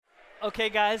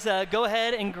Okay, guys, go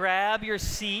ahead and grab your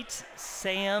seat.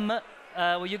 Sam,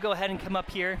 will you go ahead and come up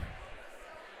here?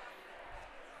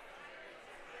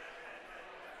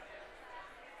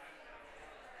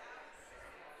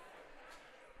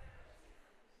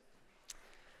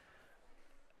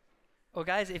 Well,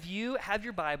 guys, if you have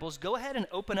your Bibles, go ahead and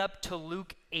open up to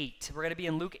Luke 8. We're going to be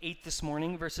in Luke 8 this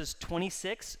morning, verses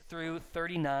 26 through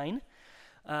 39.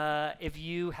 If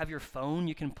you have your phone,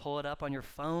 you can pull it up on your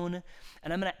phone.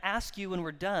 And I'm going to ask you when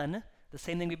we're done, the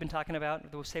same thing we've been talking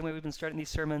about, the same way we've been starting these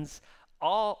sermons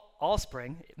all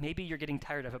spring. Maybe you're getting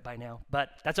tired of it by now, but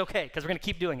that's okay, because we're going to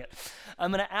keep doing it.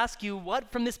 I'm going to ask you,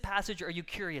 what from this passage are you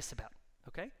curious about?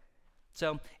 Okay?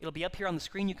 So it'll be up here on the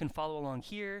screen. You can follow along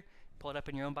here, pull it up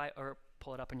in your own or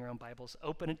pull it up in your own Bibles.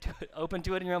 Open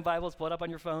to it in your own Bibles. Pull it up on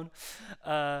your phone.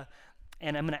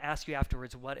 And I'm going to ask you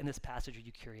afterwards, what in this passage are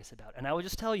you curious about? And I will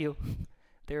just tell you,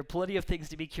 there are plenty of things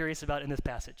to be curious about in this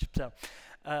passage. So,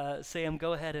 Sam,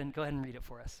 go ahead and read it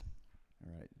for us.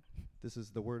 All right. This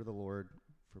is the word of the Lord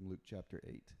from Luke chapter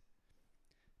 8.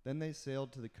 Then they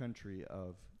sailed to the country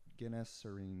of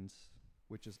Gennesarenes,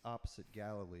 which is opposite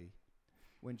Galilee.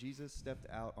 When Jesus stepped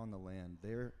out on the land,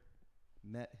 there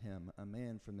met him a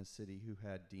man from the city who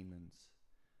had demons.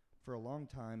 For a long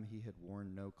time he had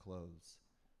worn no clothes,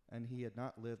 and he had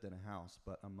not lived in a house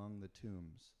but among the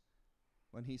tombs.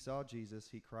 When he saw Jesus,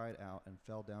 he cried out and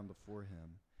fell down before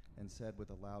him and said with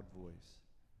a loud voice,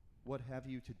 "What have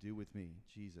you to do with me,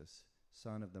 Jesus,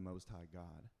 Son of the Most High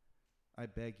God? I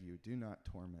beg you, do not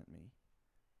torment me."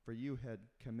 For he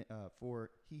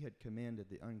had commanded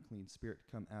the unclean spirit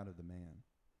to come out of the man.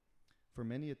 For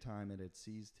many a time it had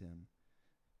seized him.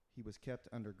 He was kept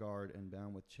under guard and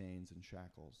bound with chains and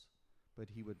shackles, but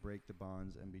he would break the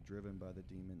bonds and be driven by the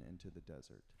demon into the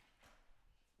desert.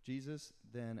 Jesus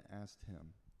then asked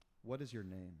him, "What is your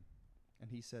name?" And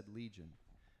he said, "Legion,"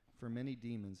 for many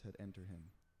demons had entered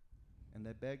him. And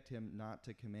they begged him not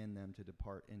to command them to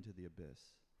depart into the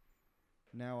abyss.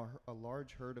 Now a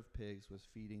large herd of pigs was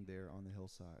feeding there on the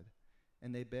hillside,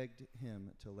 and they begged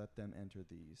him to let them enter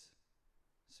these.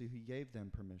 So he gave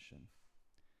them permission.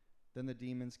 Then the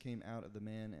demons came out of the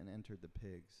man and entered the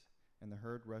pigs, and the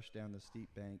herd rushed down the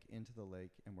steep bank into the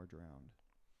lake and were drowned.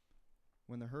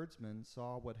 When the herdsmen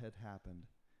saw what had happened,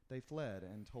 they fled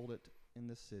and told it in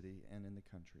the city and in the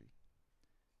country.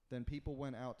 Then people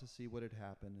went out to see what had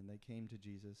happened, and they came to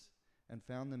Jesus and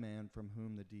found the man from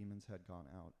whom the demons had gone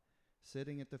out,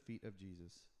 sitting at the feet of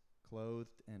Jesus,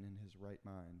 clothed and in his right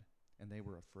mind, and they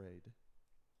were afraid.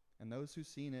 And those who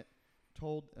seen it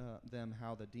told them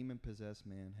how the demon-possessed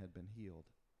man had been healed.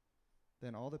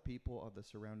 Then all the people of the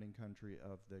surrounding country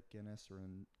of the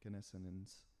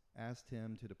Gennesarenes asked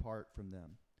him to depart from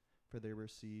them, for they were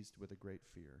seized with a great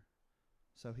fear.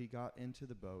 So he got into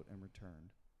the boat and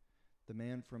returned. The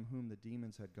man from whom the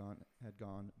demons had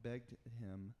gone begged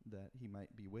him that he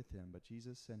might be with him, but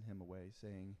Jesus sent him away,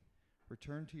 saying,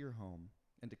 "Return to your home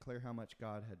and declare how much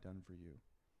God had done for you."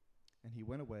 And he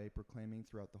went away, proclaiming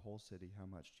throughout the whole city how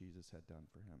much Jesus had done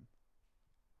for him.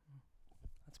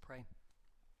 Let's pray.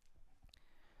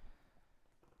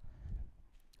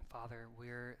 Father,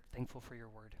 we're thankful for your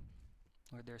word.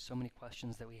 Lord, there are so many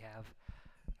questions that we have,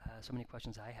 so many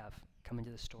questions I have come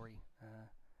into the story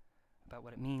about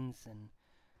what it means and,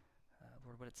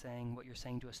 Lord, what it's saying, what you're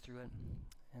saying to us through it.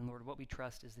 And Lord, what we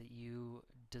trust is that you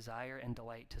desire and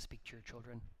delight to speak to your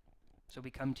children. So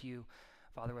we come to you,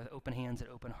 Father, with open hands and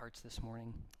open hearts this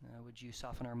morning. Would you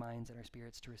soften our minds and our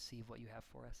spirits to receive what you have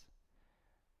for us?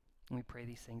 And we pray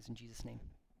these things in Jesus' name.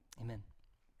 Amen.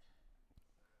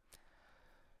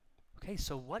 Okay,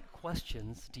 so what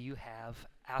questions do you have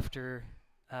after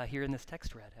hearing this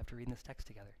text read, after reading this text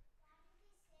together?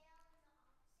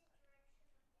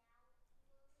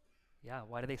 Yeah,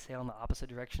 why do they sail in the opposite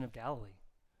direction of Galilee?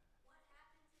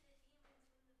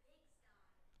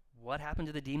 What happened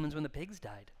to the demons when the pigs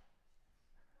died?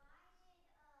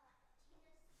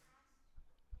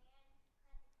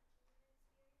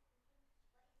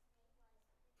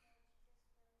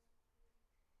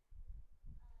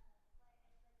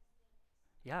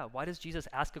 Yeah, why does Jesus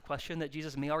ask a question that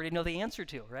Jesus may already know the answer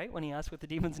to, right? When he asks what the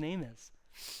demon's name is.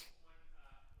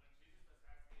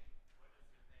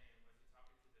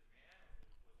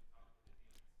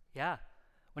 Yeah.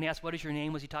 When he asked, "What is your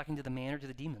name?" was he talking to the man or to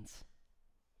the demons?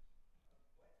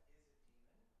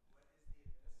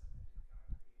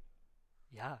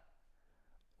 Yeah.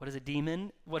 What is a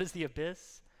demon? What is the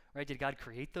abyss? Right? Did God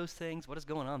create those things? What is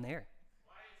going on there?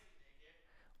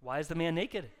 Why is the man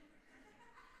naked?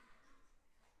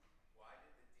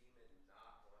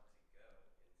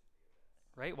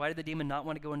 Right? Why did the demon not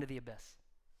want to go into the abyss?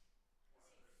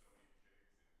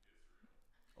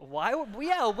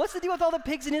 Yeah, what's the deal with all the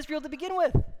pigs in Israel to begin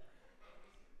with?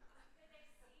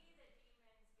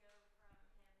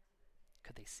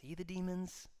 Could they see the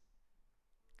demons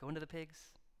go into the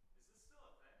pigs?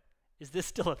 Is this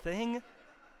still a thing?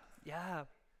 Yeah.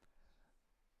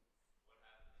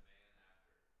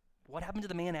 What happened to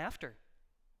the man after?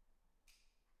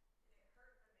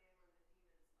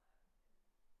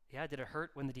 Yeah, did it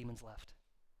hurt when the demons left?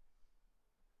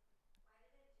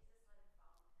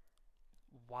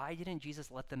 Why didn't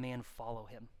Jesus let the man follow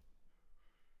him?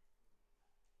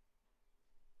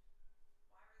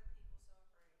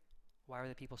 Why were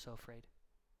the people so afraid?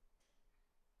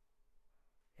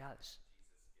 Yes.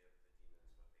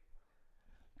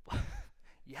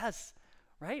 Yes,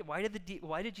 right? Why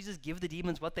did Jesus give the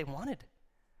demons what they wanted?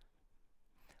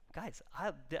 Guys,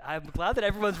 I'm glad that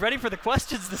everyone's ready for the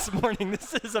questions this morning.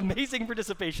 This is amazing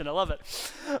participation. I love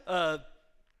it.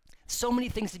 So many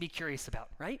things to be curious about,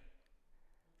 right?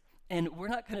 And we're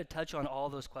not going to touch on all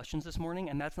those questions this morning,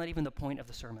 and that's not even the point of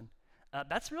the sermon.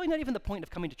 That's really not even the point of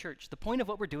coming to church. The point of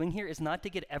what we're doing here is not to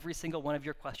get every single one of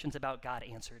your questions about God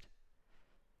answered.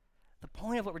 The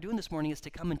point of what we're doing this morning is to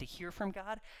come and to hear from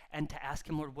God and to ask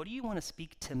him, Lord, what do you want to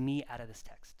speak to me out of this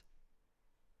text?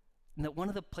 And that one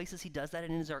of the places he does that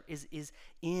is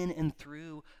in and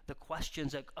through the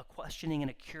questions, a questioning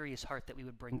and a curious heart that we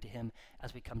would bring to him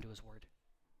as we come to his word.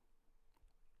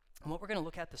 And what we're going to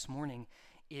look at this morning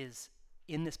is,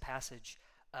 in this passage,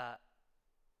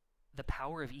 the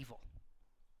power of evil.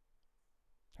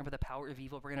 Remember the power of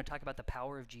evil? We're going to talk about the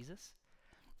power of Jesus,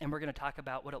 and we're going to talk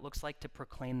about what it looks like to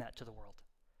proclaim that to the world.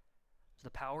 So the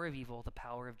power of evil, the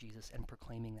power of Jesus, and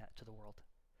proclaiming that to the world.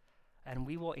 And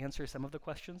we will answer some of the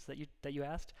questions that you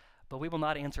asked, but we will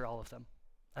not answer all of them.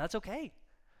 And that's okay.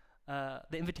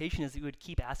 The invitation is that you would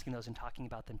keep asking those and talking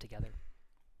about them together.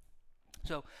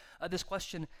 So this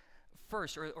question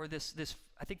first, or this,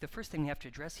 I think the first thing we have to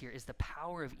address here is the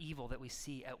power of evil that we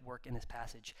see at work in this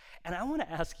passage. And I want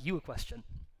to ask you a question.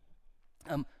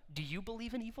 Do you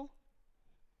believe in evil?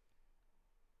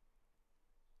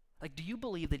 Like, do you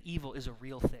believe that evil is a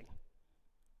real thing?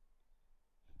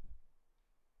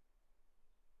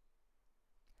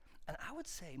 And I would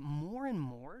say more and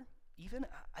more, even,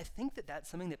 I think that that's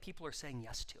something that people are saying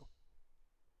yes to.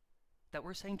 That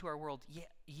we're saying to our world,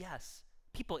 yes.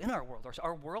 People in our world, or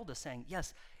our world is saying,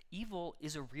 yes, evil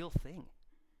is a real thing.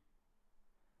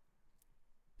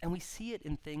 And we see it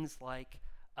in things like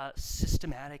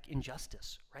systematic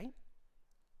injustice, right?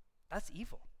 That's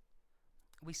evil.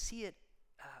 We see it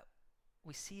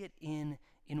in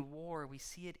war. We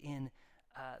see it in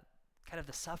kind of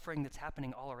the suffering that's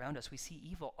happening all around us. We see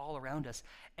evil all around us.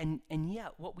 And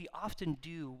yet, what we often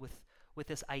do with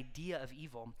this idea of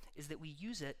evil is that we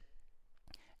use it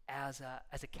as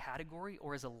a category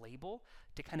or as a label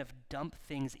to kind of dump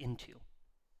things into.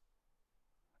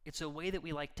 It's a way that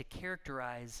we like to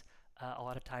characterize a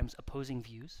lot of times opposing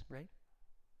views, right?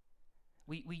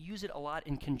 We use it a lot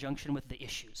in conjunction with the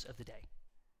issues of the day.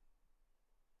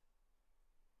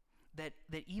 That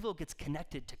evil gets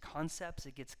connected to concepts,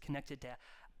 it gets connected to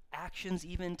actions,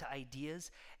 even to ideas,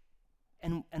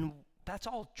 and that's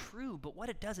all true, but what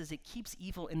it does is it keeps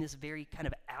evil in this very kind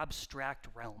of abstract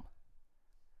realm.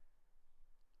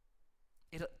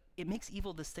 It makes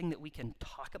evil this thing that we can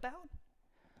talk about,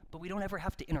 but we don't ever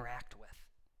have to interact with.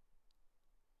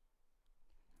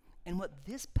 And what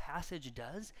this passage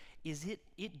does is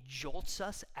it jolts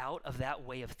us out of that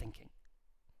way of thinking.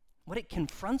 What it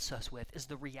confronts us with is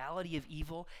the reality of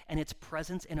evil and its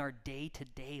presence in our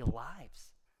day-to-day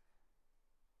lives.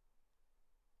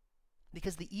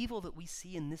 Because the evil that we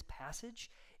see in this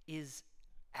passage is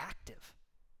active.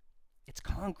 It's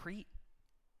concrete.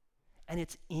 And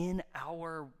it's in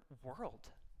our world.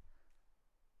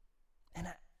 And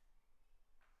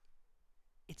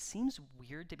it seems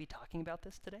weird to be talking about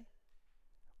this today.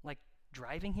 Like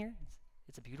driving here,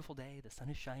 it's a beautiful day, the sun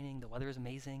is shining, the weather is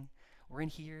amazing. We're in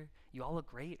here, you all look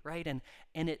great, right? And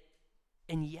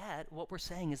yet what we're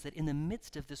saying is that in the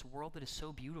midst of this world that is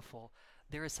so beautiful,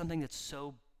 there is something that's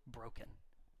so broken.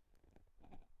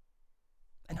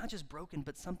 And not just broken,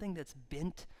 but something that's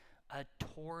bent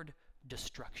toward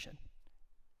destruction.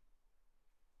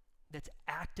 That's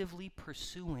actively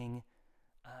pursuing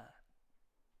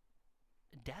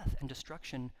death and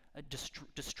destruction,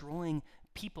 destroying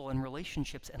people and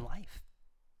relationships and life.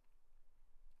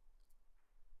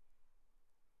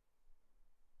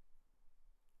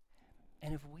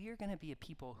 And if we are going to be a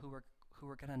people who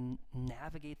are going to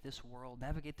navigate this world,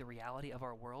 navigate the reality of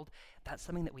our world, that's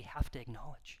something that we have to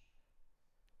acknowledge.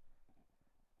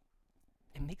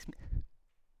 It makes me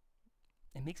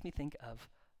think of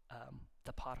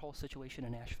the pothole situation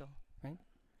in Nashville, right?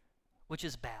 which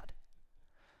is bad.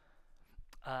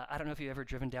 I don't know if you've ever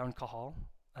driven down Cahal,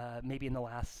 maybe in the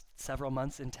last several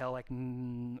months until like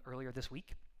earlier this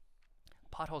week.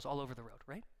 Potholes all over the road,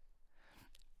 right?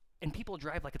 And people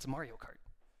drive like it's Mario Kart.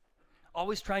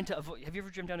 Always trying to avoid. Have you ever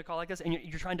driven down a Cahal like this and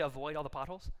you're trying to avoid all the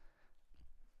potholes?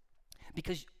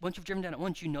 Because once you've driven down it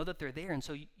once, you know that they're there. And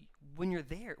so when you're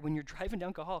there, when you're driving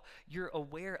down Cahal, you're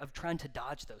aware of trying to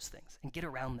dodge those things and get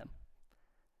around them.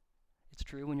 It's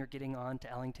true when you're getting on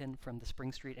to Ellington from the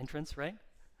Spring Street entrance, right?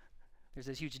 There's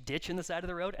this huge ditch in the side of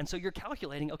the road. And so you're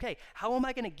calculating, okay, how am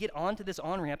I going to get onto this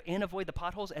on-ramp and avoid the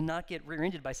potholes and not get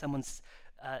rear-ended by someone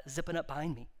zipping up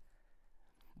behind me?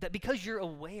 That because you're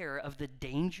aware of the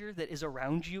danger that is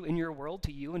around you in your world,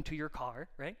 to you and to your car,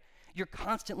 right? You're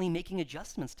constantly making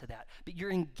adjustments to that, but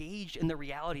you're engaged in the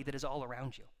reality that is all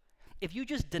around you. If you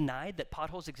just denied that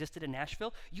potholes existed in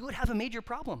Nashville, you would have a major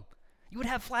problem. You would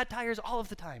have flat tires all of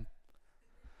the time.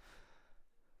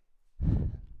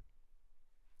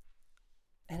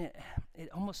 And it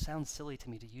almost sounds silly to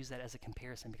me to use that as a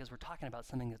comparison because we're talking about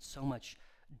something that's so much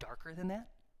darker than that.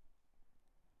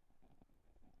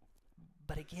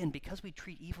 But again, because we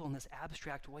treat evil in this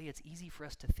abstract way, it's easy for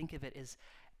us to think of it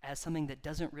as something that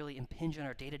doesn't really impinge on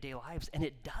our day-to-day lives. And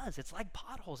it does. It's like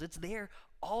potholes. It's there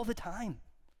all the time.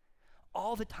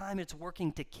 All the time it's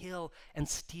working to kill and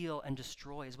steal and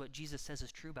destroy is what Jesus says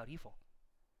is true about evil.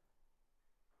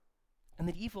 And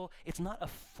that evil, it's not a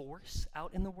force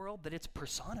out in the world, that it's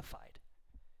personified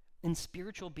in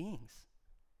spiritual beings.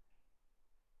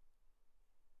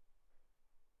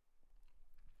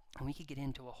 And we could get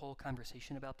into a whole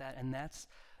conversation about that, and that's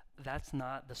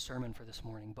not the sermon for this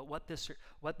morning. But what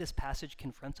this passage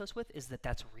confronts us with is that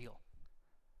that's real.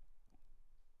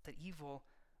 That evil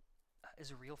is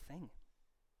a real thing.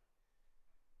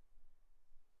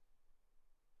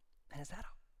 And is that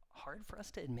hard for us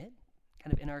to admit?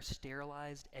 Kind of in our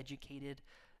sterilized, educated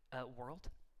world?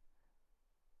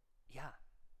 Yeah.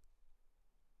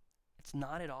 It's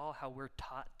not at all how we're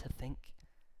taught to think.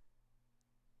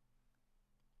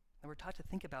 And we're taught to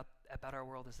think about our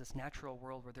world as this natural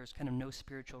world where there's kind of no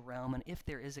spiritual realm, and if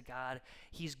there is a God,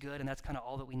 he's good, and that's kind of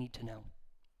all that we need to know.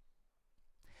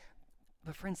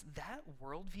 But friends, that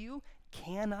worldview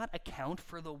cannot account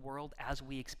for the world as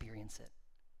we experience it.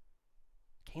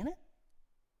 Can it?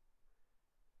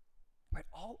 Right?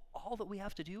 All that we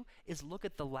have to do is look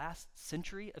at the last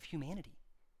century of humanity.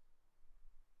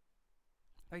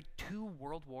 Right? 2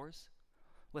 world wars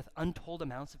with untold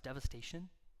amounts of devastation.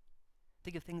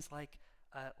 Think of things like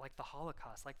the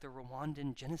Holocaust, like the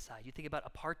Rwandan genocide. You think about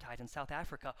apartheid in South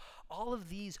Africa. All of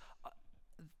these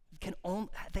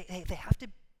they have to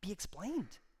be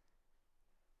explained.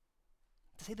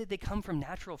 To say that they come from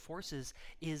natural forces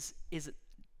is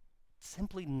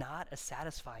simply not a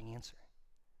satisfying answer.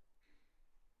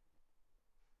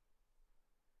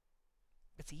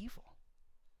 It's evil.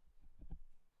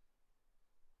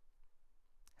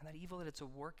 And that evil that it's a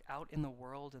work out in the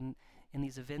world and in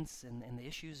these events and the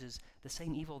issues is the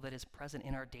same evil that is present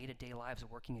in our day-to-day lives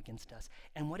working against us.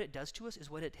 And what it does to us is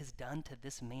what it has done to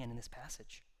this man in this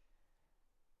passage.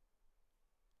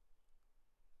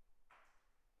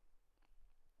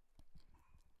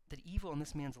 That evil in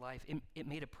this man's life, it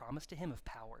made a promise to him of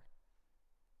power.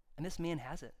 And this man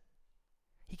has it.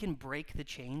 He can break the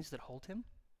chains that hold him.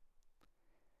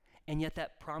 And yet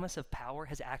that promise of power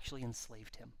has actually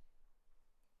enslaved him.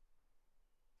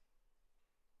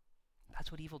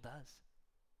 That's what evil does.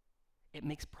 It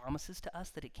makes promises to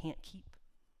us that it can't keep.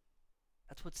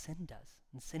 That's what sin does.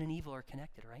 And sin and evil are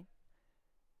connected, right?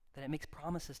 That it makes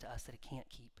promises to us that it can't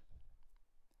keep.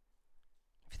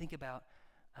 If you think about,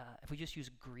 if we just use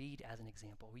greed as an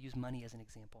example, we use money as an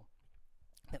example,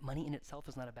 that money in itself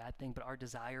is not a bad thing, but our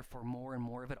desire for more and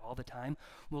more of it all the time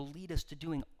will lead us to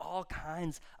doing all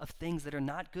kinds of things that are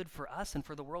not good for us and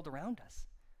for the world around us.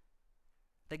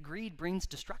 That greed brings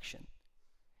destruction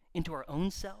into our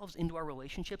own selves, into our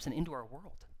relationships, and into our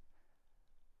world.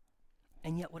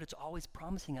 And yet what it's always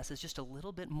promising us is just a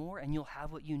little bit more and you'll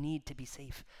have what you need to be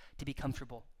safe, to be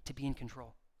comfortable, to be in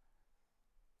control.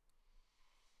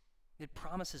 It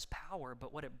promises power,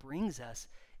 but what it brings us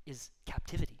is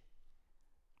captivity.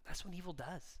 That's what evil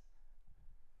does.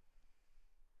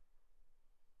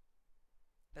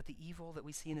 That the evil that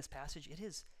we see in this passage, it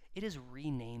is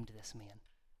renamed this man.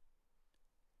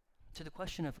 To the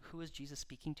question of who is Jesus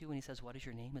speaking to when he says, "What is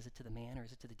your name?" Is it to the man or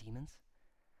is it to the demons?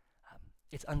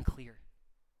 It's unclear.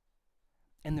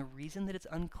 And the reason that it's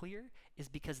unclear is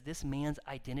because this man's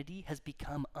identity has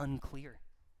become unclear.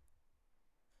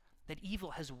 That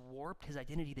evil has warped his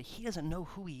identity, that he doesn't know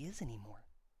who he is anymore.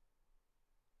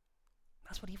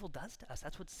 That's what evil does to us.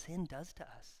 That's what sin does to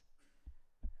us.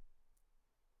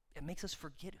 It makes us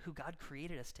forget who God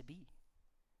created us to be.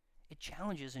 It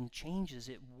challenges and changes,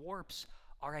 it warps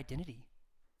our identity.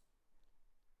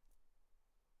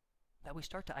 That we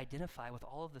start to identify with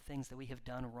all of the things that we have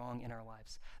done wrong in our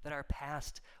lives. That our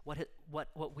past,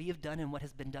 what we have done and what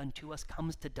has been done to us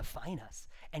comes to define us.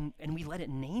 And we let it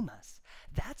name us.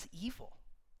 That's evil.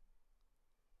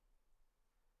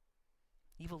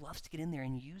 Evil loves to get in there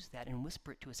and use that and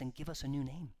whisper it to us and give us a new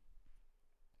name.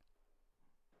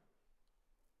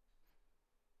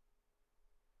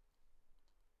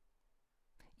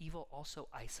 Evil also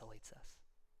isolates us.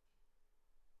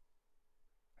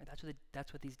 Right?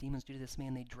 That's what these demons do to this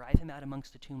man. They drive him out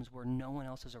amongst the tombs where no one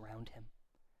else is around him.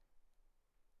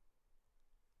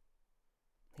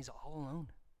 He's all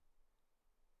alone.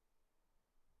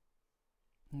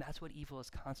 And that's what evil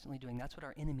is constantly doing. That's what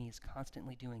our enemy is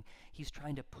constantly doing. He's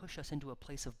trying to push us into a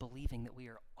place of believing that we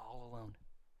are all alone.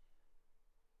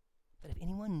 But if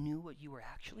anyone knew what you were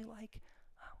actually like,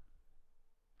 oh,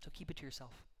 so keep it to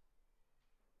yourself.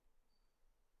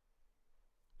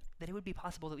 That it would be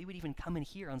possible that we would even come in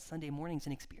here on Sunday mornings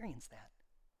and experience that.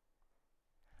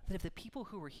 That if the people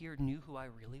who were here knew who I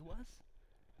really was,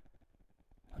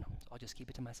 oh no, I'll just keep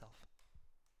it to myself.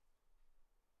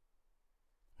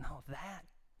 No,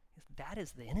 that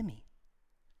is the enemy.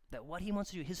 That what he wants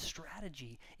to do, his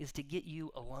strategy is to get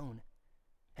you alone.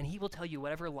 And he will tell you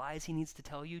whatever lies he needs to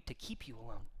tell you to keep you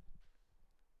alone.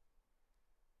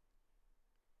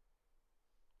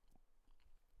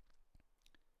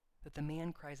 That the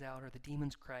man cries out, or the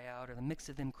demons cry out, or the mix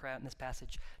of them cry out in this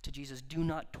passage to Jesus, "Do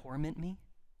not torment me."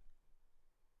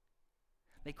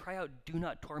 They cry out, "Do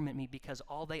not torment me," because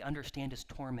all they understand is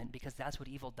torment, because that's what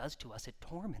evil does to us. It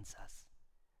torments us.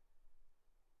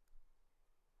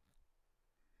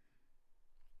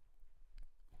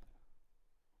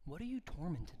 What are you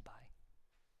tormented by?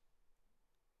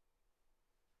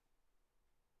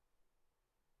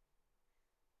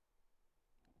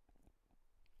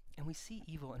 And we see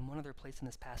evil in one other place in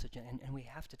this passage, and we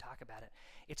have to talk about it.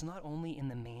 It's not only in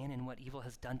the man and what evil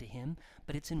has done to him,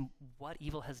 but it's in what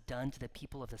evil has done to the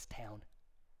people of this town,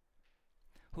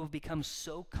 who have become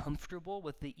so comfortable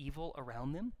with the evil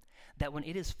around them that when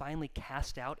it is finally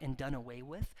cast out and done away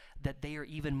with, that they are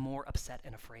even more upset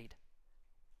and afraid.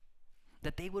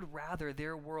 That they would rather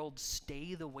their world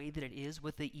stay the way that it is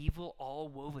with the evil all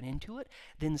woven into it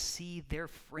than see their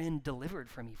friend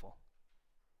delivered from evil.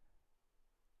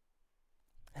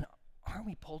 And aren't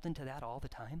we pulled into that all the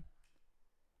time?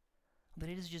 That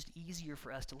it is just easier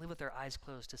for us to live with our eyes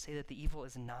closed, to say that the evil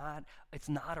is not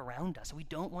around us. We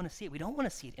don't want to see it. We don't want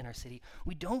to see it in our city.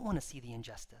 We don't want to see the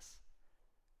injustice.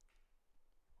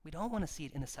 We don't want to see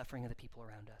it in the suffering of the people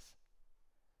around us.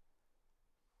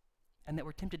 And that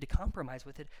we're tempted to compromise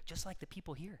with it, just like the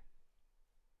people here.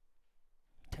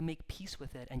 To make peace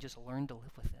with it and just learn to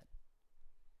live with it.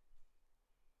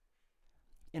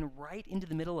 And right into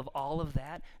the middle of all of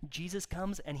that, Jesus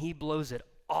comes and he blows it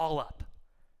all up.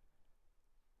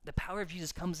 The power of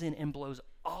Jesus comes in and blows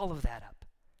all of that up.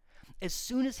 As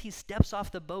soon as he steps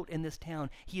off the boat in this town,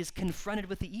 he is confronted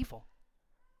with the evil.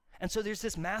 And so there's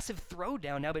this massive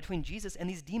throwdown now between Jesus and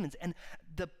these demons. And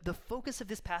the focus of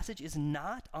this passage is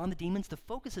not on the demons. The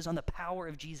focus is on the power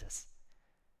of Jesus.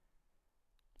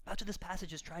 That's what this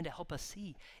passage is trying to help us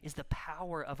see, is the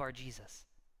power of our Jesus.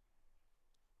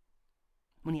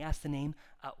 When he asks the name,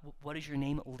 what is your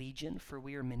name? Legion, for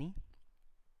we are many.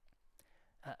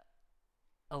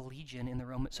 A legion in the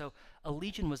Roman. So a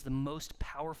legion was the most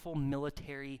powerful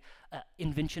military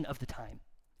invention of the time.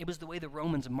 It was the way the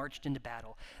Romans marched into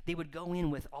battle. They would go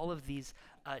in with all of these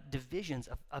divisions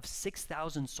of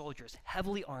 6,000 soldiers,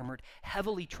 heavily armored,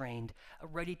 heavily trained,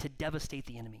 ready to devastate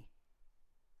the enemy.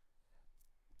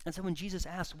 And so when Jesus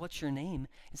asks, "What's your name?"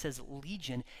 it says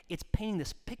legion. It's painting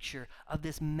this picture of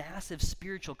this massive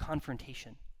spiritual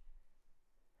confrontation.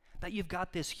 That you've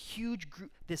got this huge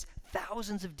group, this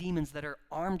thousands of demons that are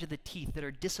armed to the teeth, that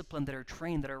are disciplined, that are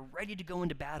trained, that are ready to go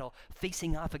into battle,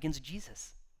 facing off against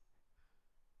Jesus.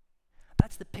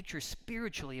 That's the picture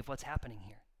spiritually of what's happening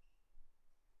here.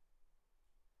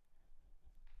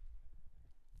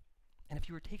 And if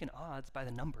you were taking odds by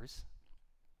the numbers,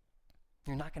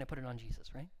 you're not going to put it on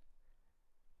Jesus, right?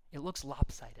 It looks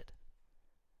lopsided.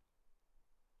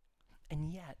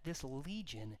 And yet, this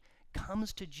legion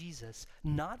comes to Jesus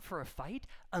not for a fight.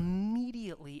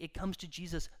 Immediately, it comes to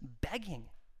Jesus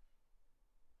begging.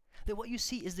 That what you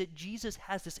see is that Jesus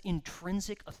has this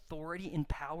intrinsic authority and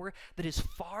power that is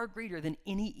far greater than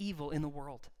any evil in the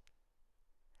world.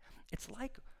 It's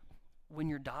like when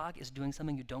your dog is doing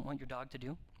something you don't want your dog to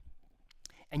do,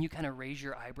 and you kind of raise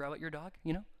your eyebrow at your dog,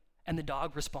 and the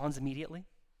dog responds immediately.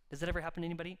 Does that ever happen to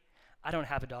anybody? I don't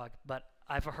have a dog, but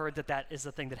I've heard that that is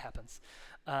the thing that happens.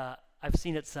 I've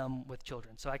seen it some with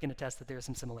children, so I can attest that there are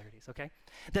some similarities, okay?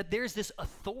 That there's this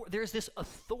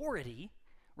authority,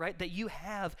 right, that you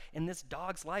have in this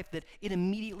dog's life that it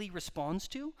immediately responds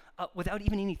to without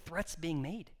even any threats being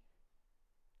made.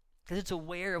 Because it's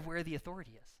aware of where the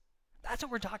authority is. That's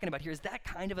what we're talking about here, is that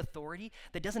kind of authority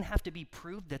that doesn't have to be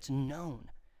proved, that's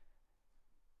known.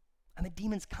 And the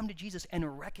demons come to Jesus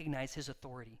and recognize his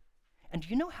authority. And do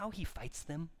you know how he fights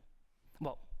them?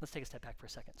 Well, let's take a step back for a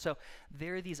second. So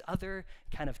there are these other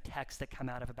kind of texts that come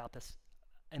out of about this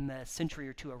in the century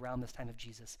or two around this time of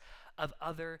Jesus, of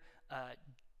other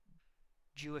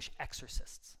Jewish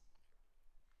exorcists.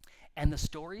 And the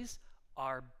stories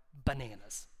are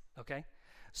bananas, okay?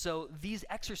 So these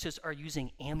exorcists are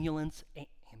using amulets,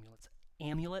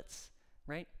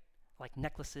 right? Like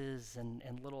necklaces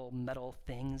and little metal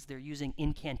things. They're using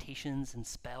incantations and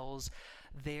spells.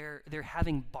 They're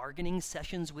having bargaining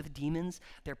sessions with demons.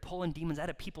 They're pulling demons out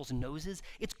of people's noses.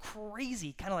 It's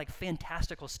crazy, kind of like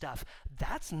fantastical stuff.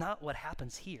 That's not what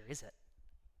happens here, is it?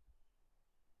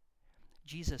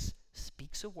 Jesus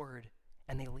speaks a word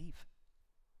and they leave.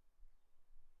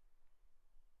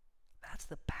 That's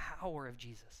the power of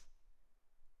Jesus.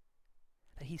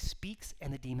 That he speaks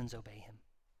and the demons obey him.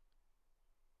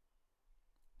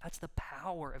 That's the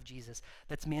power of Jesus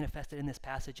that's manifested in this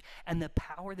passage. And the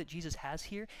power that Jesus has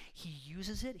here, he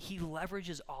uses it, he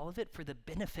leverages all of it for the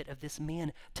benefit of this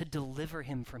man to deliver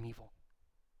him from evil.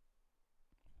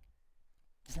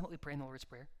 Isn't that what we pray in the Lord's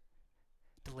Prayer?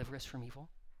 Deliver us from evil.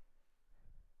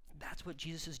 That's what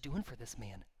Jesus is doing for this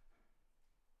man.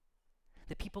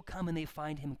 The people come and they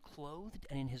find him clothed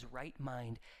and in his right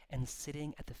mind and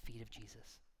sitting at the feet of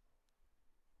Jesus.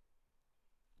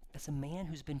 As a man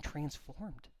who's been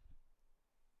transformed.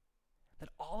 That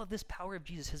all of this power of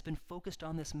Jesus has been focused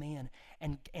on this man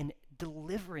and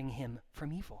delivering him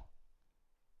from evil.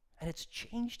 And it's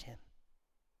changed him.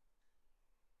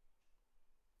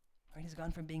 Right? He's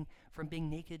gone from being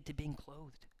naked to being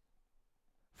clothed.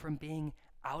 From being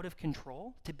out of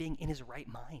control to being in his right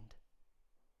mind.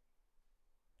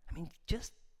 I mean,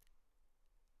 just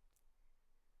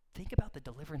think about the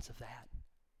deliverance of that.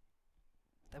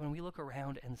 That when we look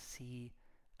around and see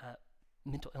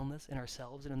mental illness in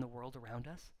ourselves and in the world around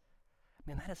us,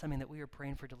 man, that is something that we are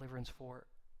praying for deliverance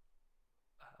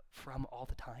from all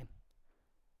the time.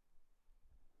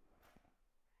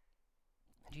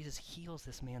 And Jesus heals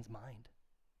this man's mind.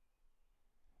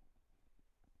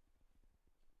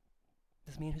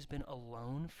 This man who's been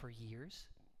alone for years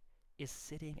is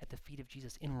sitting at the feet of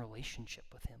Jesus in relationship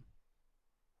with him.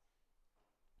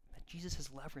 That Jesus has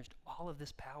leveraged all of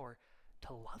this power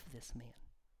to love this man,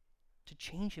 to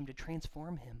change him, to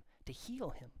transform him, to heal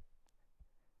him.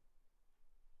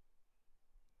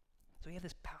 So we have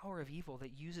this power of evil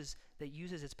that uses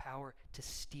its power to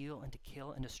steal and to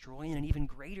kill and destroy, and an even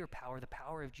greater power, the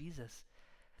power of Jesus,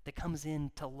 that comes in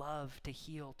to love, to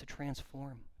heal, to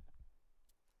transform.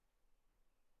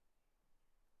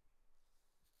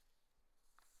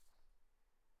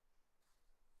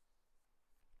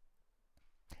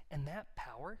 And that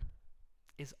power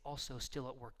is also still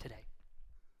at work today.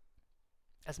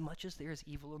 As much as there is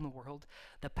evil in the world,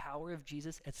 the power of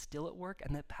Jesus is still at work,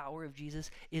 and the power of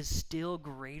Jesus is still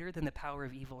greater than the power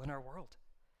of evil in our world.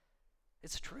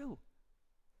 It's true.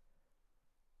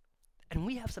 And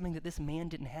we have something that this man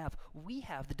didn't have. We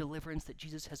have the deliverance that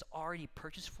Jesus has already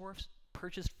purchased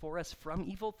for us from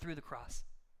evil through the cross.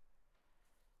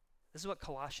 This is what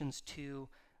Colossians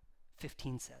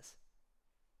 2:15 says.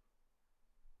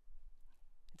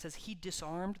 It says, he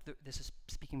disarmed, this is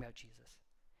speaking about Jesus.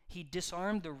 He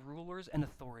disarmed the rulers and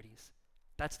authorities.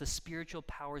 That's the spiritual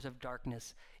powers of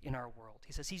darkness in our world.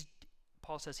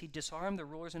 Paul says he disarmed the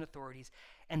rulers and authorities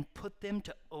and put them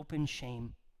to open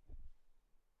shame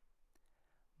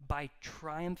by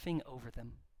triumphing over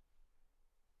them.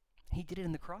 He did it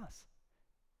in the cross.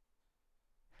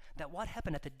 That what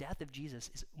happened at the death of Jesus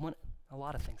is a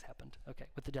lot of things happened,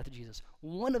 with the death of Jesus.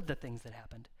 One of the things that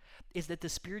happened is that the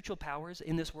spiritual powers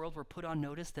in this world were put on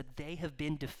notice that they have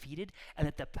been defeated and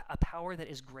that a power that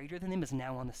is greater than them is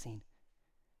now on the scene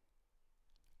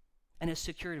and has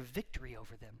secured a victory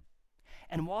over them.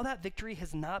 And while that victory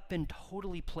has not been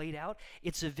totally played out,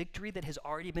 it's a victory that has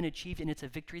already been achieved, and it's a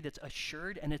victory that's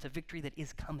assured, and it's a victory that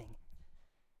is coming.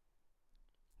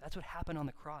 That's what happened on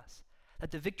the cross. That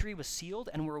the victory was sealed,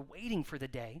 and we're waiting for the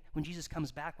day when Jesus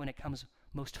comes back, when it comes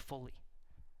most fully.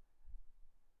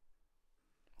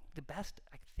 The best,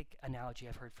 I think, analogy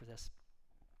I've heard for this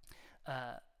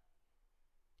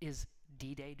is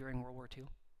D-Day during World War II,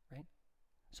 right?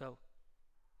 So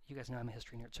You guys know I'm a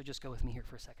history nerd, so just go with me here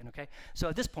for a second, okay? So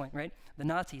at this point, right, the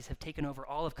Nazis have taken over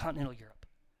all of continental Europe.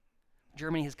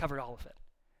 Germany has covered all of it.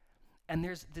 And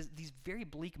there's these very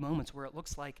bleak moments where it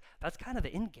looks like that's kind of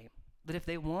the end game. That if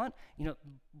they want,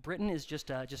 Britain is just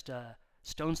a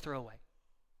stone's throw away.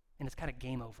 And it's kind of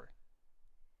game over.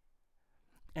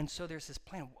 And so there's this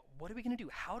plan. What are we going to do?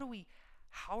 How are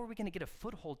we going to get a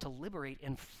foothold to liberate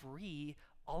and free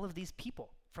all of these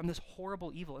people from this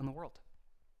horrible evil in the world?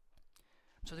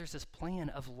 So there's this plan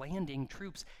of landing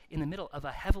troops in the middle of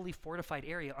a heavily fortified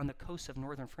area on the coast of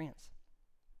northern France.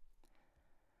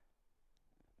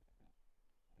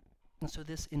 And so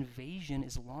this invasion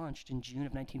is launched in June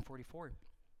of 1944.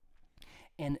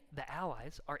 And the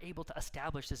Allies are able to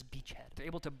establish this beachhead. They're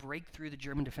able to break through the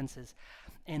German defenses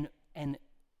and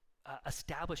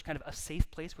establish kind of a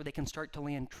safe place where they can start to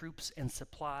land troops and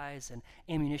supplies and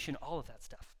ammunition, all of that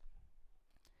stuff.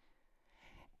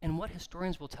 And what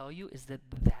historians will tell you is that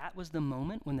that was the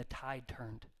moment when the tide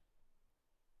turned.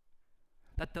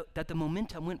 That the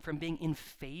momentum went from being in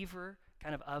favor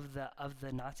kind of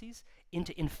the Nazis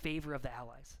into in favor of the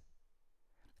Allies.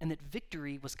 And that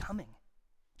victory was coming.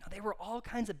 Now, there were all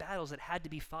kinds of battles that had to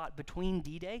be fought between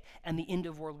D-Day and the end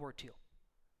of World War II.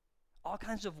 All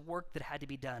kinds of work that had to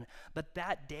be done. But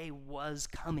that day was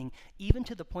coming, even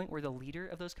to the point where the leader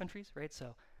of those countries, right,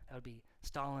 so that would be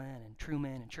Stalin and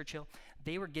Truman and Churchill,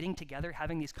 they were getting together,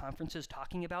 having these conferences,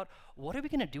 talking about, what are we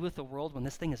going to do with the world when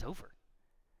this thing is over?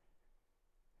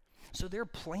 So they're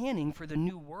planning for the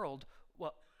new world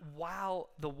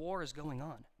while the war is going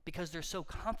on, because they're so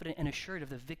confident and assured of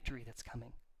the victory that's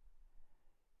coming.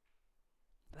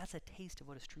 But that's a taste of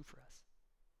what is true for us.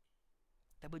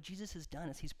 That what Jesus has done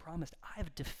is he's promised,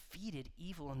 I've defeated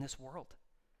evil in this world.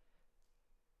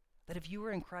 That if you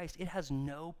are in Christ, it has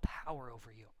no power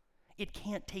over you. It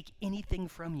can't take anything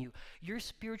from you. Your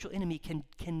spiritual enemy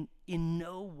can in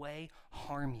no way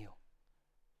harm you.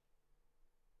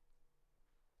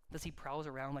 Does he prowls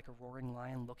around like a roaring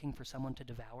lion looking for someone to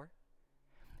devour?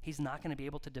 He's not going to be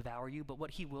able to devour you, but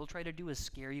what he will try to do is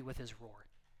scare you with his roar.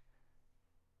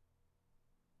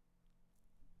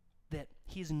 That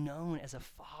he's known as a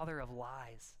father of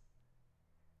lies.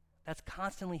 That's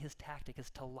constantly his tactic,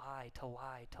 is to lie, to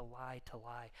lie, to lie, to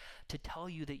lie, to tell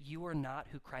you that you are not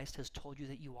who Christ has told you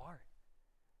that you are.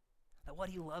 That what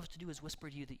he loves to do is whisper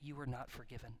to you that you are not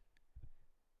forgiven.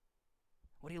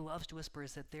 What he loves to whisper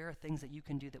is that there are things that you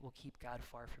can do that will keep God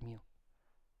far from you.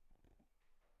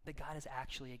 That God is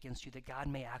actually against you, that God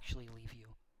may actually leave you.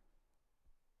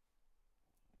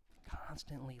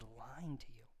 Constantly lying to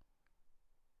you.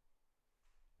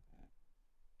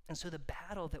 And so the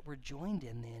battle that we're joined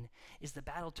in then is the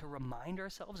battle to remind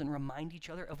ourselves and remind each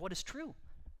other of what is true.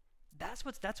 That's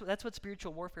what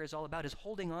spiritual warfare is all about, is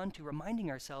holding on to, reminding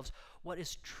ourselves what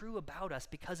is true about us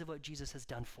because of what Jesus has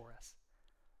done for us.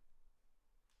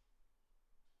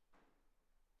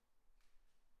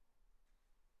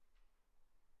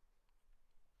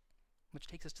 Which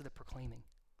takes us to the proclaiming.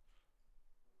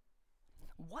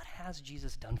 What has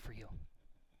Jesus done for you?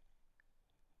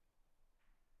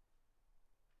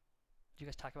 Did you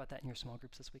guys talk about that in your small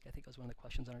groups this week? I think it was one of the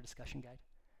questions on our discussion guide.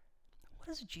 What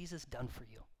has Jesus done for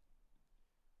you?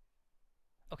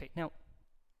 Okay, now,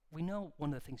 we know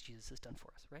one of the things Jesus has done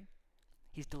for us, right?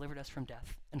 He's delivered us from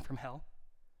death and from hell.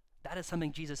 That is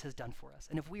something Jesus has done for us.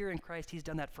 And if we are in Christ, he's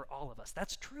done that for all of us.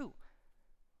 That's true.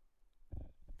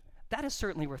 That is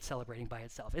certainly worth celebrating by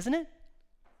itself, isn't it?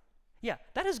 Yeah,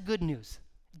 that is good news.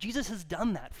 Jesus has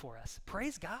done that for us.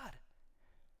 Praise God.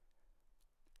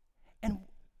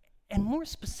 And more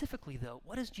specifically, though,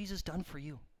 what has Jesus done for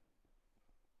you?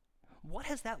 What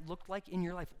has that looked like in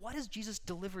your life? What has Jesus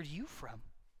delivered you from?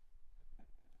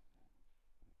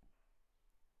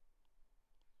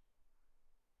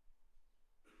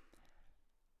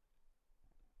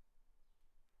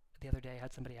 The other day, I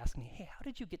had somebody ask me, hey, how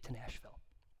did you get to Nashville?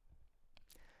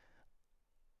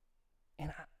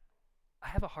 And I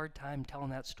have a hard time telling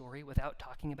that story without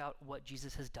talking about what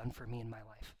Jesus has done for me in my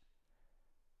life.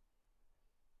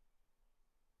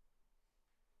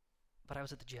 But I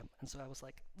was at the gym, and so I was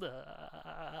like,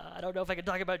 I don't know if I can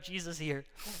talk about Jesus here.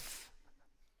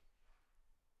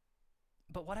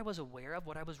 But what I was aware of,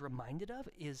 what I was reminded of,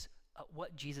 is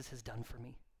what Jesus has done for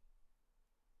me.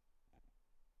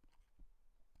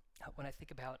 When I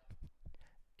think about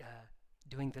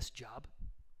doing this job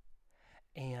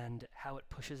and how it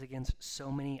pushes against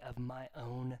so many of my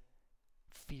own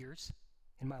fears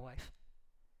in my life,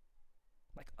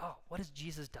 like, oh, what has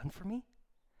Jesus done for me?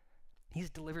 He's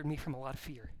delivered me from a lot of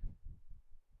fear.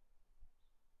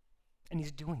 And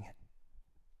he's doing it.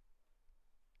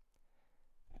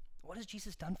 What has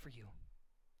Jesus done for you?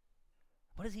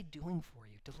 What is he doing for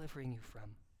you, delivering you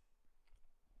from?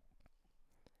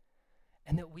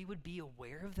 And that we would be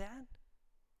aware of that.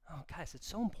 Oh, guys, it's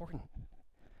so important.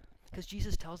 Because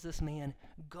Jesus tells this man,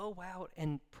 go out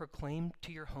and proclaim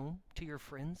to your home, to your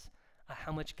friends,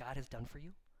 how much God has done for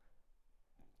you.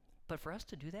 But for us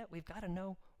to do that, we've got to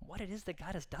know what it is that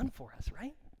God has done for us,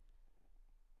 right?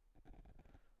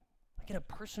 Like in a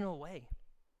personal way.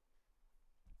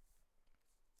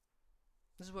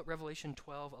 This is what Revelation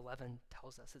 12:11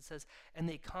 tells us. It says, and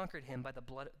they conquered him by the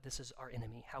blood. This is our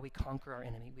enemy, how we conquer our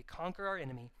enemy. We conquer our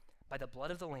enemy by the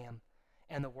blood of the Lamb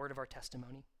and the word of our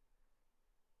testimony.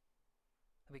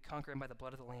 We conquer him by the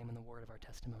blood of the Lamb and the word of our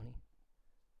testimony.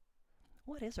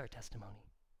 What is our testimony?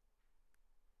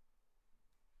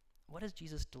 What has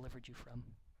Jesus delivered you from?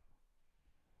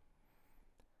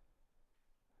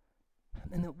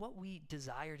 And that what we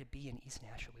desire to be in East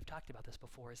Nashville, we've talked about this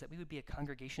before, is that we would be a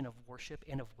congregation of worship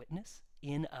and of witness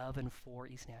in, of, and for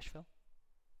East Nashville.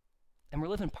 And we're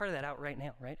living part of that out right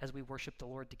now, right, as we worship the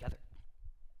Lord together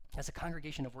as a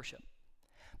congregation of worship.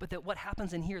 But that what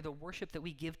happens in here, the worship that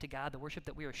we give to God, the worship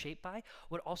that we are shaped by,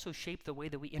 would also shape the way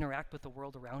that we interact with the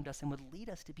world around us and would lead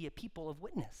us to be a people of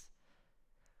witness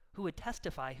who would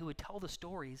testify, who would tell the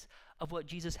stories of what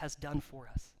Jesus has done for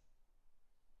us.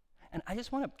 And I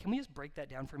just want to, can we just break that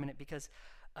down for a minute? Because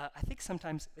I think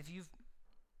sometimes if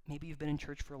maybe you've been in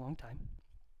church for a long time,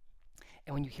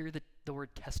 and when you hear the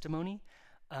word testimony,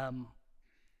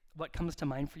 what comes to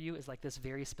mind for you is like this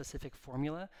very specific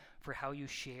formula for how you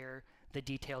share the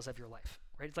details of your life,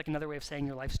 right? It's like another way of saying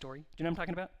your life story. Do you know what I'm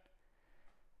talking about?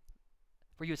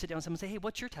 Where you would sit down with someone and say, hey,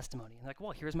 what's your testimony? And they're like,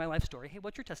 well, here's my life story. Hey,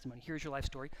 what's your testimony? Here's your life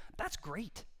story. That's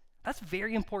great. That's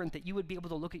very important that you would be able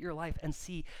to look at your life and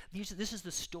see, this is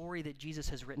the story that Jesus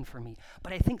has written for me.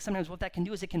 But I think sometimes what that can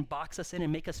do is it can box us in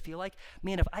and make us feel like,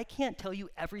 man, if I can't tell you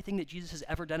everything that Jesus has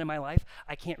ever done in my life,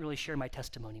 I can't really share my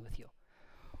testimony with you.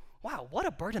 Wow, what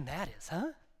a burden that is,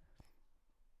 huh?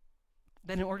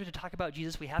 That in order to talk about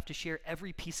Jesus, we have to share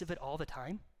every piece of it all the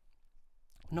time?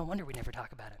 No wonder we never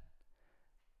talk about it.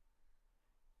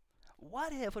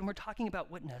 What if, when we're talking about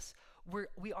witness,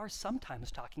 we are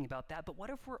sometimes talking about that, but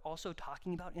what if we're also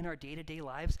talking about in our day-to-day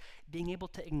lives, being able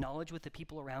to acknowledge with the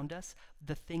people around us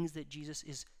the things that Jesus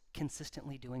is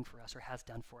consistently doing for us or has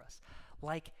done for us?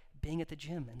 Like being at the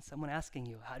gym and someone asking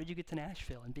you, how did you get to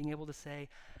Nashville? And being able to say,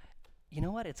 you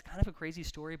know what, it's kind of a crazy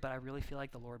story, but I really feel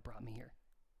like the Lord brought me here.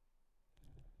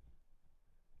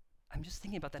 I'm just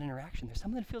thinking about that interaction. There's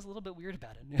something that feels a little bit weird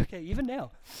about it, okay, even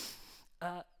now.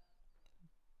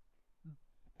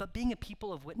 But being a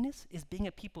people of witness is being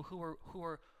a people who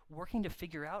are working to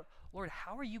figure out, Lord,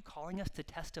 how are you calling us to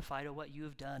testify to what you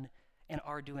have done and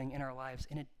are doing in our lives,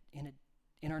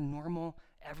 in our normal,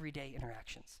 everyday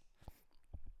interactions?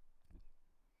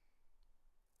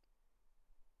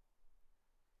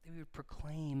 That we would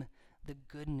proclaim the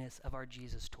goodness of our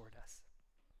Jesus toward us.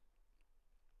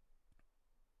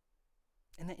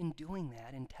 And that in doing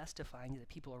that and testifying to the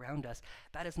people around us,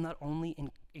 that is not only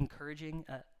encouraging,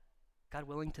 God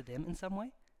willing, to them in some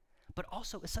way, but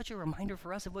also is such a reminder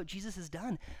for us of what Jesus has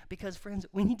done. Because, friends,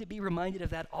 we need to be reminded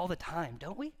of that all the time,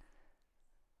 don't we?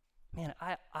 Man,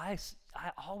 I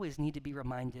always need to be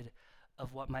reminded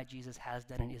of what my Jesus has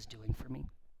done and is doing for me.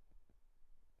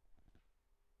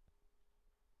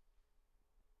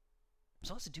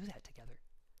 So let's do that together.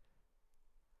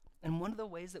 And one of the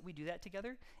ways that we do that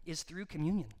together is through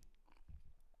communion.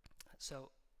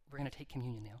 So we're going to take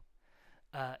communion now.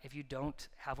 If you don't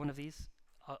have one of these,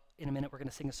 in a minute we're going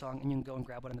to sing a song and you can go and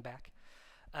grab one in the back.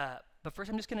 But first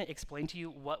I'm just going to explain to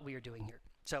you what we are doing here.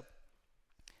 So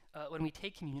when we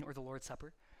take communion or the Lord's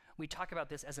Supper, we talk about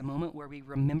this as a moment where we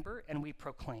remember and we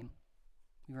proclaim.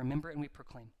 We remember and we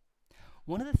proclaim.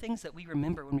 One of the things that we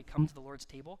remember when we come to the Lord's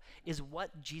table is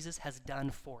what Jesus has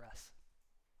done for us.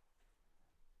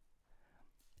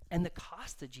 And the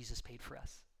cost that Jesus paid for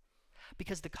us.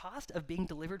 Because the cost of being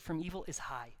delivered from evil is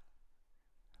high.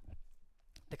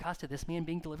 The cost of this man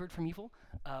being delivered from evil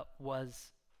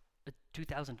was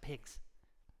 2,000 pigs.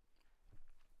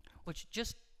 Which,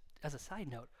 just as a side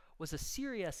note, was a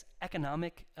serious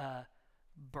economic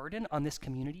burden on this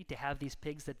community to have these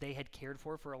pigs that they had cared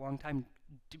for a long time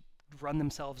run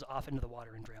themselves off into the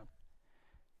water and drown.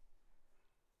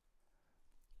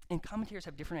 And commentators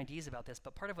have different ideas about this,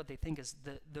 but part of what they think is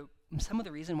some of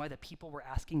the reason why the people were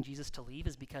asking Jesus to leave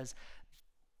is because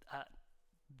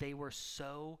they were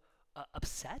so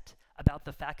upset about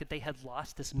the fact that they had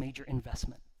lost this major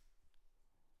investment.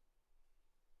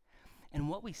 And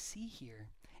what we see here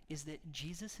is that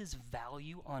Jesus'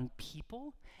 value on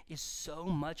people is so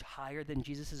much higher than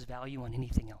Jesus' value on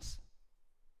anything else.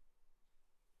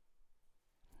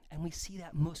 And we see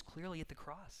that most clearly at the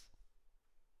cross.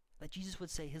 That Jesus would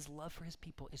say his love for his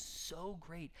people is so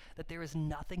great that there is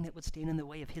nothing that would stand in the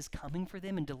way of his coming for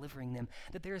them and delivering them.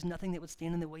 That there is nothing that would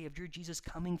stand in the way of your Jesus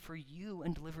coming for you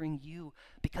and delivering you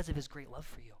because of his great love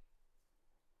for you.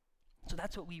 So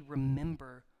that's what we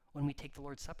remember when we take the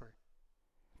Lord's Supper,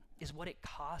 is what it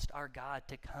cost our God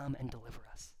to come and deliver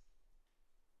us.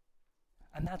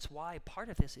 And that's why part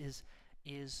of this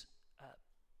is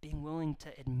being willing to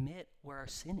admit where our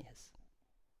sin is.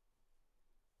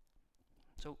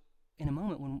 So in a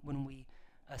moment when we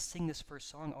sing this first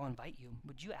song, I'll invite you,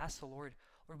 would you ask the Lord,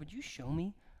 Lord, would you show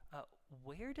me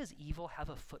where does evil have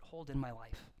a foothold in my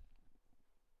life?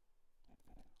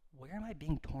 Where am I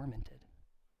being tormented?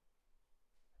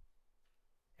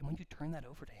 And when you turn that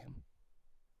over to him,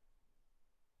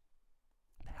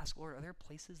 to ask, Lord, are there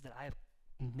places that I have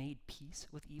made peace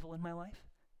with evil in my life?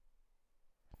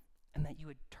 And that you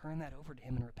would turn that over to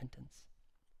him in repentance.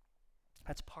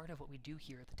 That's part of what we do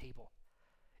here at the table,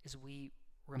 is we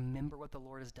remember what the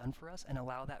Lord has done for us and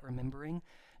allow that remembering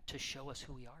to show us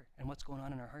who we are and what's going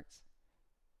on in our hearts.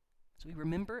 So we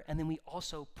remember, and then we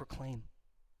also proclaim.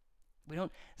 We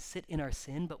don't sit in our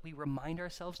sin, but we remind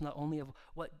ourselves not only of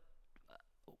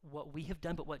what we have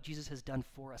done, but what Jesus has done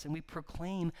for us. And we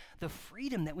proclaim the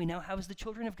freedom that we now have as the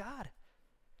children of God.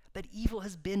 That evil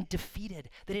has been defeated,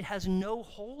 that it has no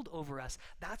hold over us.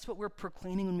 That's what we're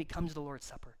proclaiming when we come to the Lord's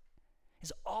Supper.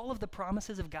 Is all of the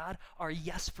promises of God are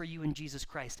yes for you in Jesus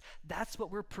Christ. That's what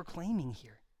we're proclaiming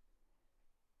here.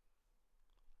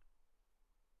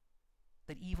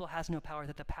 That evil has no power,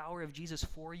 that the power of Jesus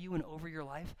for you and over your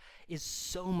life is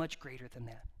so much greater than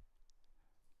that.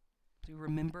 So we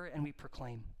remember and we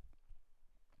proclaim.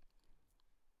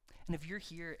 And if you're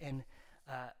here and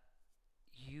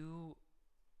you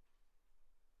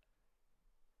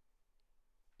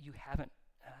haven't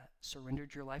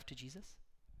surrendered your life to Jesus,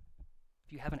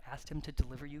 if you haven't asked him to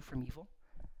deliver you from evil,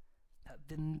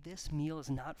 then this meal is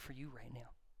not for you right now.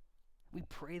 We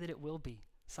pray that it will be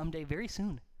someday, very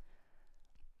soon.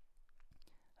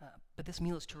 But this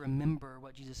meal is to remember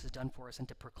what Jesus has done for us and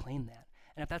to proclaim that.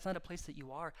 And if that's not a place that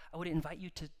you are, I would invite you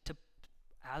to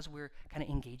as we're kind of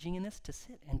engaging in this, to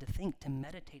sit and to think, to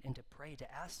meditate and to pray,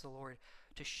 to ask the Lord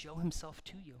to show himself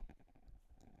to you.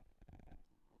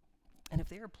 And if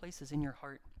there are places in your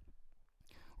heart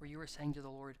where you are saying to the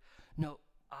Lord, no,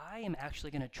 I am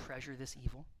actually going to treasure this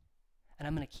evil, and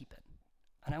I'm going to keep it.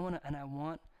 And I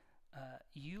want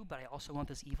you, but I also want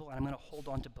this evil, and I'm going to hold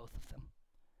on to both of them.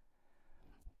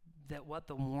 That what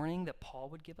the warning that Paul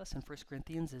would give us in 1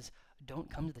 Corinthians is, don't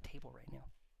come to the table right now.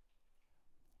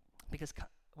 Because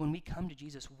when we come to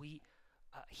Jesus,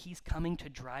 he's coming to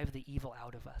drive the evil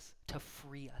out of us, to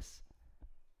free us.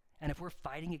 And if we're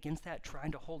fighting against that,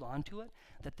 trying to hold on to it,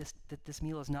 that this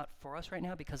meal is not for us right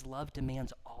now, because love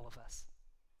demands all of us.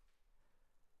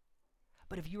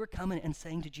 But if you were coming and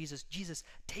saying to Jesus, Jesus,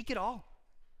 take it all.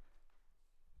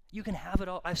 You can have it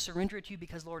all. I surrender it to you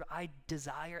because, Lord, I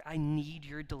need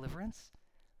your deliverance.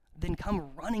 Then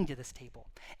come running to this table.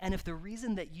 And if the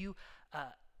reason that you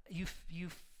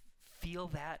feel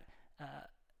that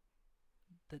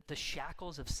the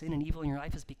shackles of sin and evil in your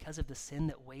life is because of the sin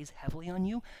that weighs heavily on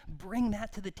you, bring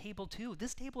that to the table too.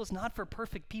 This table is not for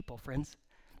perfect people, friends.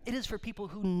 It is for people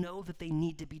who know that they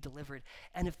need to be delivered.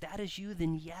 And if that is you,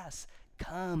 then yes,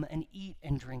 come and eat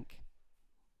and drink.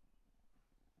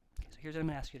 Okay, so here's what I'm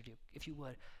going to ask you to do. If you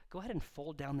would, go ahead and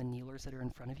fold down the kneelers that are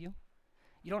in front of you.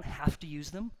 You don't have to use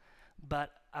them,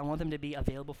 but I want them to be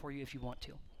available for you if you want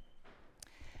to.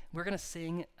 We're going to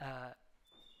sing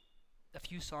a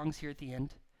few songs here at the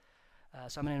end.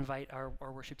 So I'm going to invite our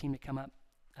worship team to come up.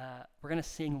 We're going to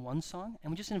sing one song,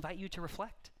 and we just invite you to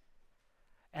reflect.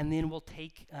 And then we'll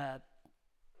take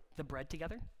the bread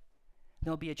together.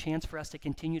 There'll be a chance for us to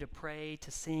continue to pray, to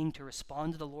sing, to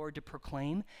respond to the Lord, to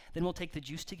proclaim. Then we'll take the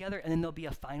juice together, and then there'll be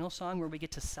a final song where we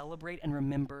get to celebrate and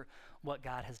remember what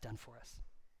God has done for us.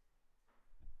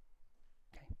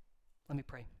 Okay, let me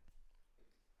pray.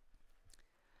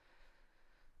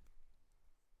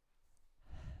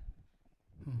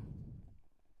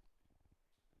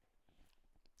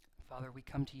 Father, we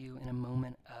come to you in a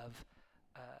moment of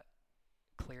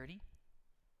clarity,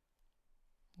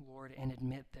 Lord, and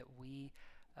admit that we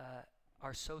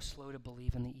are so slow to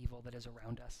believe in the evil that is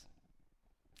around us.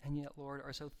 And yet, Lord,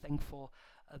 are so thankful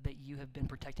that you have been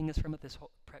protecting us from it this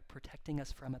whole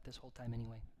time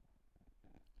anyway.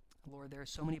 Lord, there are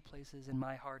so many places in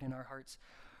my heart and our hearts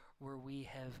where we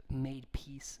have made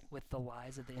peace with the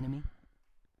lies of the enemy,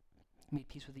 made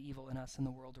peace with the evil in us and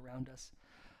the world around us.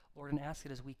 Lord, and ask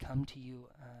it as we come to you,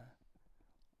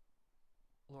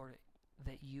 Lord,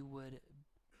 that you would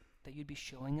that you'd be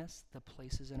showing us the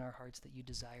places in our hearts that you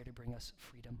desire to bring us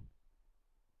freedom,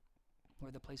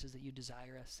 or the places that you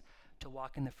desire us to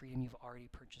walk in the freedom you've already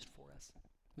purchased for us.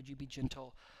 Would you be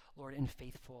gentle, Lord, and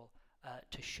faithful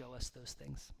to show us those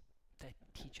things, that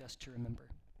teach us to remember.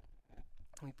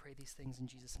 And we pray these things in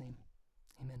Jesus' name.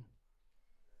 Amen.